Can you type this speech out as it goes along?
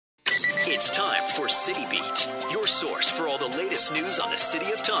It's time for City Beat, your source for all the latest news on the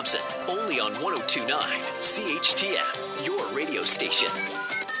city of Thompson. Only on 102.9 CHTM, your radio station.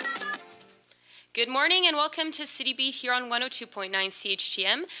 Good morning and welcome to City Beat here on 102.9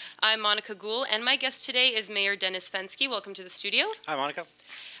 CHTM. I'm Monika Gul and my guest today is Mayor Dennis. Welcome to the studio. Hi, Monica.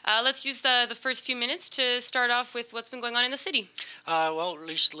 Let's use the first few minutes to start off with what's been going on in the city. Well,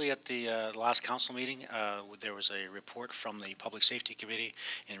 recently at the last council meeting, there was a report from the Public Safety Committee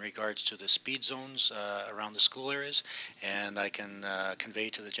in regards to the speed zones around the school areas, and I can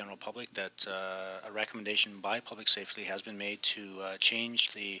convey to the general public that a recommendation by Public Safety has been made to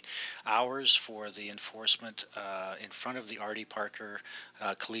change the hours for the enforcement in front of the R.D. Parker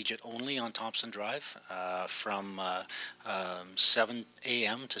Collegiate only on Thompson Drive from 7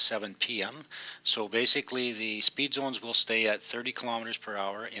 a.m. to 7 p.m. So basically the speed zones will stay at 30 kilometers per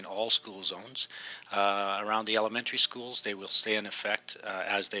hour in all school zones. Around the elementary schools, they will stay in effect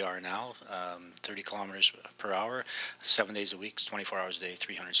as they are now, 30 kilometers per hour, 7 days a week, 24 hours a day,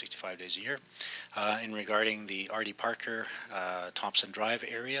 365 days a year. In regarding the R.D. Parker Thompson Drive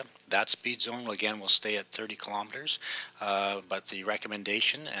area, that speed zone again will stay at 30 kilometers, but the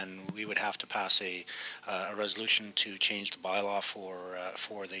recommendation, and we would have to pass a resolution to change the bylaw for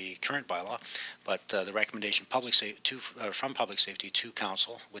the current bylaw, but the recommendation from Public Safety to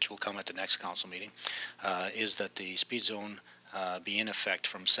Council, which will come at the next Council meeting, is that the speed zone be in effect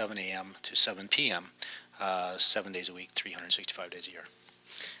from 7 a.m. to 7 p.m., 7 days a week, 365 days a year.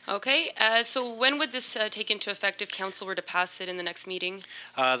 Okay, so when would this take into effect if Council were to pass it in the next meeting?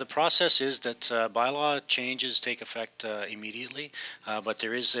 The process is that bylaw changes take effect immediately, but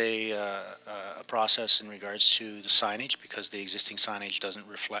there is a process in regards to the signage because the existing signage doesn't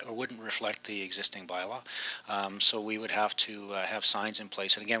reflect or wouldn't reflect the existing bylaw. So we would have to have signs in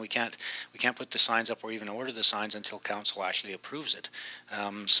place, and again, we can't put the signs up or even order the signs until Council actually approves it.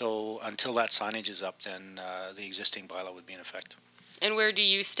 So until that signage is up, then the existing bylaw would be in effect. And where do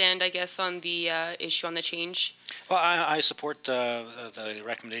you stand, I guess, on the issue on the change? Well, I support the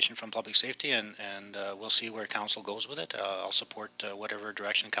recommendation from Public Safety, and we'll see where Council goes with it. I'll support whatever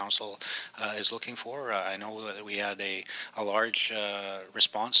direction Council is looking for. I know that we had a large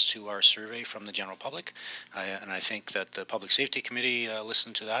response to our survey from the general public, and I think that the Public Safety Committee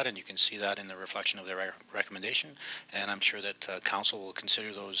listened to that, and you can see that in the reflection of their recommendation. And I'm sure that Council will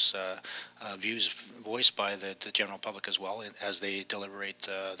consider those views voiced by the general public as well as they deliberate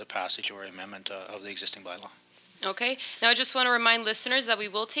the passage or amendment of the existing bylaw. Okay. Now I just want to remind listeners that we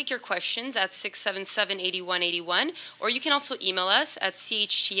will take your questions at 677-8181, or you can also email us at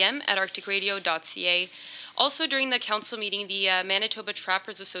chtm@arcticradio.ca. Also, during the council meeting, the Manitoba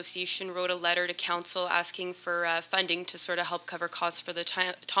Trappers Association wrote a letter to council asking for funding to sort of help cover costs for the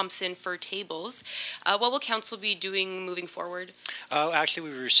Thompson fur tables. What will council be doing moving forward? Actually,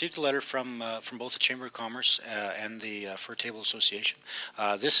 we received a letter from both the Chamber of Commerce and the Fur Table Association.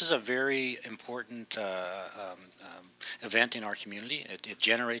 This is a very important event in our community. It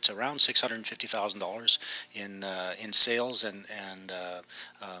generates around $650,000 in sales and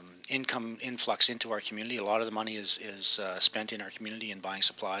income influx into our community. A lot of the money is spent in our community in buying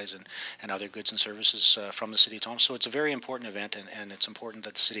supplies and other goods and services from the City of Thompson. So it's a very important event, and it's important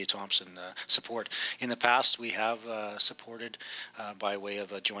that the City of Thompson support. In the past, we have supported by way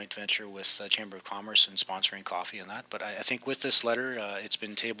of a joint venture with Chamber of Commerce and sponsoring coffee and that. But I think with this letter, it's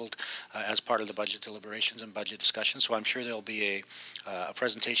been tabled as part of the budget deliberations and budget discussions. So I'm sure there'll be a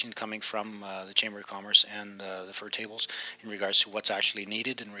presentation coming from the Chamber of Commerce and the fur tables in regards to what's actually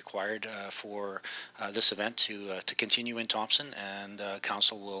needed and required for this event to continue in Thompson, and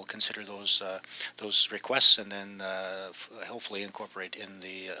Council will consider those requests and then hopefully incorporate in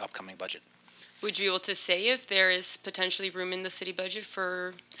the upcoming budget. Would you be able to say if there is potentially room in the city budget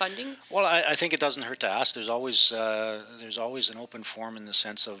for funding? Well, I think it doesn't hurt to ask. There's always an open forum in the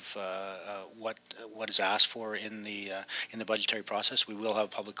sense of what is asked for in the budgetary process. We will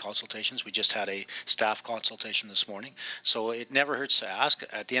have public consultations. We just had a staff consultation this morning, so it never hurts to ask.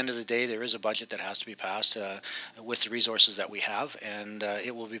 At the end of the day, there is a budget that has to be passed with the resources that we have, and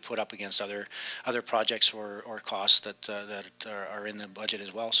it will be put up against other projects or costs that are in the budget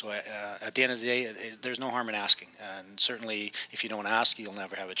as well. So at the end of the day, there's no harm in asking, and certainly if you don't ask, you'll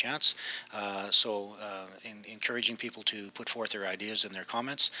never have a chance. So encouraging people to put forth their ideas and their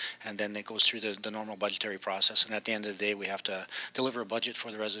comments, and then it goes through the normal budgetary process, and at the end of the day we have to deliver a budget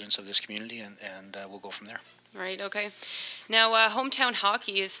for the residents of this community, and we'll go from there. Right, okay. Now hometown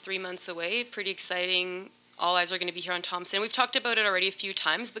hockey is 3 months away. Pretty exciting all eyes are going to be here on Thompson. We've talked about it already a few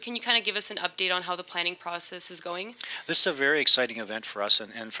times, but can you kind of give us an update on how the planning process is going? This is a very exciting event for us,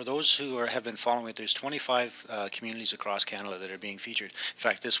 and for those who have been following it, there's 25 communities across Canada that are being featured. In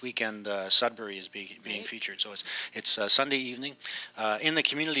fact, this weekend, Sudbury is being featured, so it's Sunday evening. In the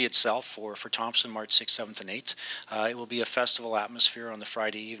community itself, for Thompson, March 6th, 7th, and 8th, it will be a festival atmosphere on the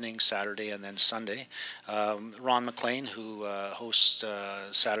Friday evening, Saturday, and then Sunday. Ron McLean, who hosts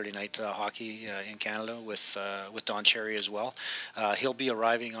Saturday night hockey in Canada with Don Cherry as well, he'll be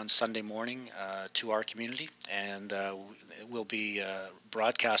arriving on Sunday morning to our community, and we'll be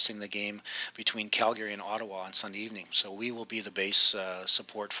broadcasting the game between Calgary and Ottawa on Sunday evening. So we will be the base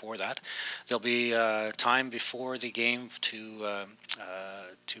support for that. There'll be time before the game to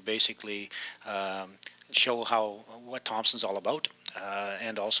basically show what Thompson's all about.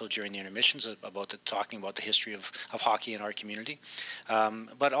 And also during the intermissions talking about the history of hockey in our community.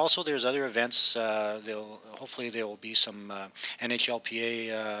 But also there's other events. Hopefully there will be some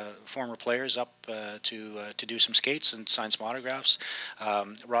NHLPA former players up to do some skates and sign some autographs.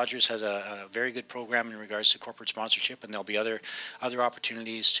 Rogers has a very good program in regards to corporate sponsorship, and there'll be other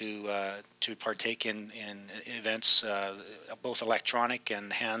opportunities to partake in events, both electronic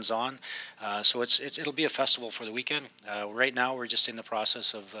and hands-on. So it'll be a festival for the weekend. Right now we're just in the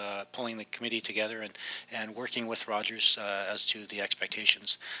process of pulling the committee together and working with Rogers as to the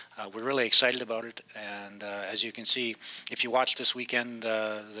expectations. We're really excited about it, and as you can see, if you watch this weekend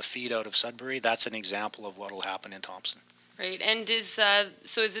the feed out of Sudbury, that's an example of what will happen in Thompson. Right, and is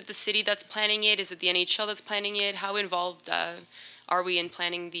it the city that's planning it? Is it the NHL that's planning it? How involved are we in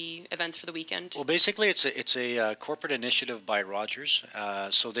planning the events for the weekend? Well, basically, it's a corporate initiative by Rogers.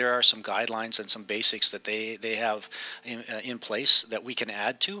 So there are some guidelines and some basics that they have in place that we can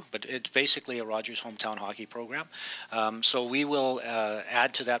add to. But it's basically a Rogers hometown hockey program. So we will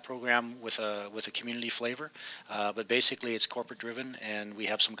add to that program with a community flavor. But basically, it's corporate driven, and we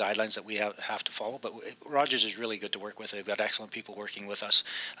have some guidelines that we have to follow. But Rogers is really good to work with. They've got excellent people working with us,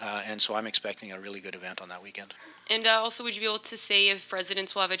 and so I'm expecting a really good event on that weekend. And also, would you be able to say if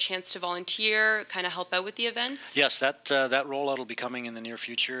residents will have a chance to volunteer, kind of help out with the event? Yes, that rollout will be coming in the near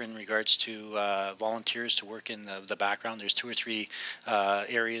future in regards to volunteers to work in the background. There's 2 or 3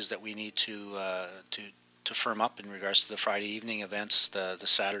 areas that we need to firm up in regards to the Friday evening events, the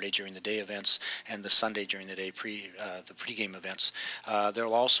Saturday during the day events, and the Sunday during the day the pregame events. There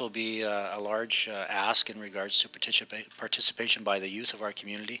will also be a large ask in regards to participation by the youth of our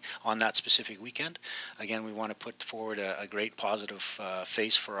community on that specific weekend. Again, we want to put forward a great positive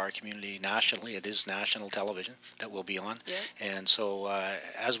face for our community nationally. It is national television that we'll be on. Yeah. And so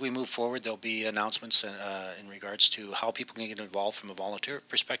as we move forward, there'll be announcements in regards to how people can get involved from a volunteer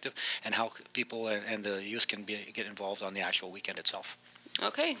perspective, and how people and the youth can get involved on the actual weekend itself.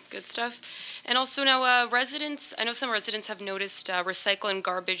 Okay, good stuff. And also now residents, I know some residents have noticed recycle and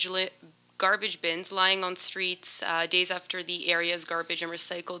garbage bins lying on streets days after the area's garbage and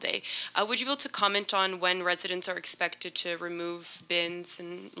recycle day. Would you be able to comment on when residents are expected to remove bins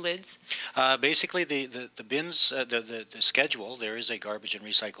and lids? Basically, the bins, the schedule, there is a garbage and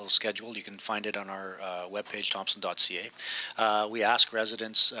recycle schedule. You can find it on our webpage, thompson.ca. We ask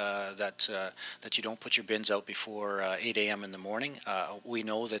residents that you don't put your bins out before 8 a.m. in the morning. We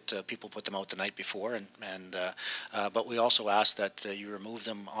know that people put them out the night before, but we also ask that you remove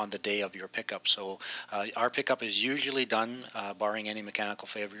them on the day of your pickup. So our pickup is usually done, barring any mechanical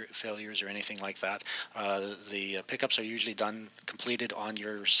failures or anything like that. The pickups are usually completed on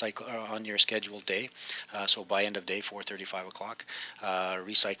your scheduled day. So by end of day, 4:30, 5 o'clock,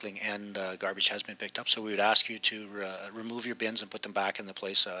 recycling and garbage has been picked up. So we would ask you to remove your bins and put them back in the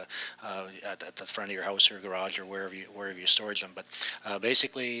place at the front of your house or garage or wherever you storage them. But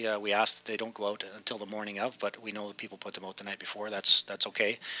basically, we ask that they don't go out until the morning of. But we know that people put them out the night before. That's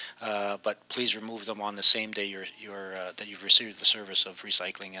okay. But please remove them on the same day that you've received the service of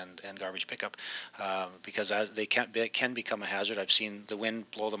recycling and garbage pickup, because they can become a hazard. I've seen the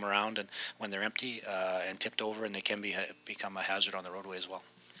wind blow them around, and when they're empty and tipped over, and they can become a hazard on the roadway as well.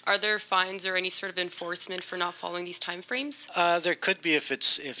 Are there fines or any sort of enforcement for not following these time frames? There could be if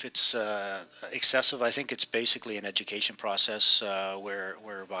it's excessive. I think it's basically an education process where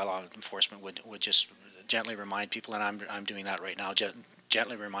bylaw enforcement would just gently remind people, and I'm doing that right now.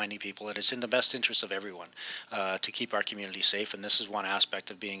 Gently reminding people that it's in the best interest of everyone to keep our community safe, and this is one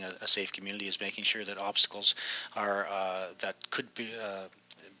aspect of being a safe community, is making sure that obstacles that could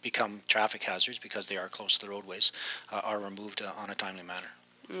become traffic hazards because they are close to the roadways are removed on a timely manner.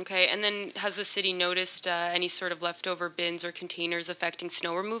 Okay, and then has the city noticed any sort of leftover bins or containers affecting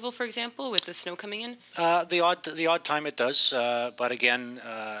snow removal, for example, with the snow coming in? The odd time it does, but again,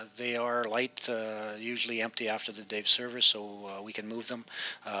 they are light, usually empty after the day of service, so we can move them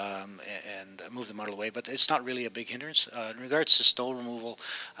and move them out of the way. But it's not really a big hindrance. In regards to snow removal,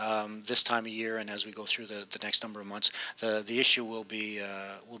 this time of year and as we go through the next number of months, the issue will be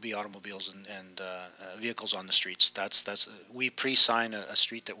automobiles and vehicles on the streets. We pre-sign a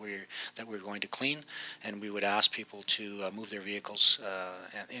street that we're going to clean, and we would ask people to move their vehicles.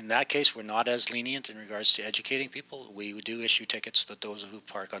 And in that case, we're not as lenient in regards to educating people. We do issue tickets to those who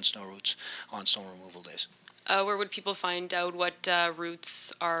park on snow routes on snow removal days. Where would people find out what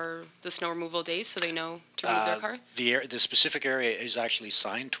routes are the snow removal days so they know to remove their car? The specific area is actually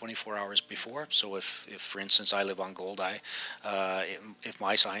signed 24 hours before. So if for instance, I live on Goldeye, if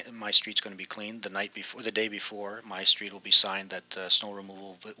my street's going to be cleaned the day before, my street will be signed that snow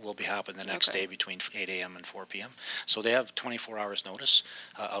removal will be happening the next day between 8 a.m. and 4 p.m. So they have 24 hours notice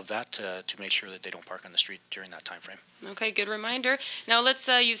of that to make sure that they don't park on the street during that time frame. Okay, good reminder. Now let's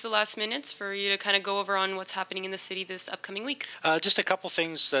use the last minutes for you to kind of go over on what's happening in the city this upcoming week. Just a couple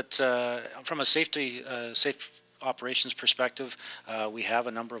things that, from a safe operations perspective, we have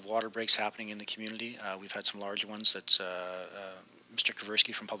a number of water breaks happening in the community. We've had some large ones that Mr.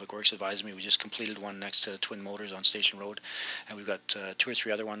 Kaversky from Public Works advised me. We just completed one next to Twin Motors on Station Road, and we've got 2 or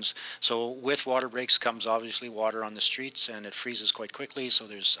 3 other ones. So with water breaks comes obviously water on the streets, and it freezes quite quickly, so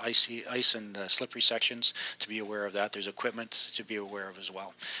there's ice and slippery sections to be aware of that. There's equipment to be aware of as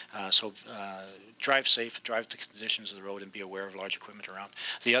well. So drive safe, drive the conditions of the road, and be aware of large equipment around.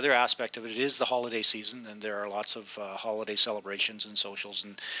 The other aspect of it is the holiday season, and there are lots of holiday celebrations and socials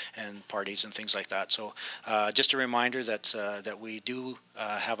and parties and things like that. So just a reminder that we do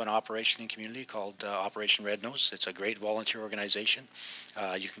have an operation in community called Operation Red Nose. It's a great volunteer organization.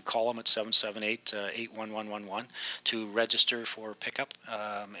 You can call them at 778-81111 to register for pickup,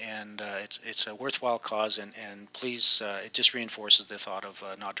 and it's a worthwhile cause, and please, it just reinforces the thought of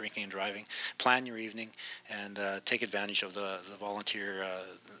not drinking and driving. Plan your evening and take advantage of the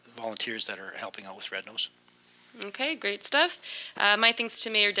volunteers that are helping out with Red Nose. Okay, great stuff. My thanks to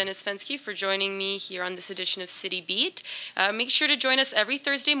Mayor Dennis for joining me here on this edition of City Beat. Make sure to join us every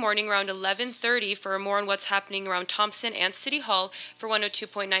Thursday morning around 11:30 for more on what's happening around Thompson and City Hall. For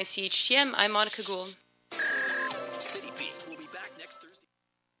 102.9 CHTM, I'm Monika Gul. City Beat will be back next Thursday.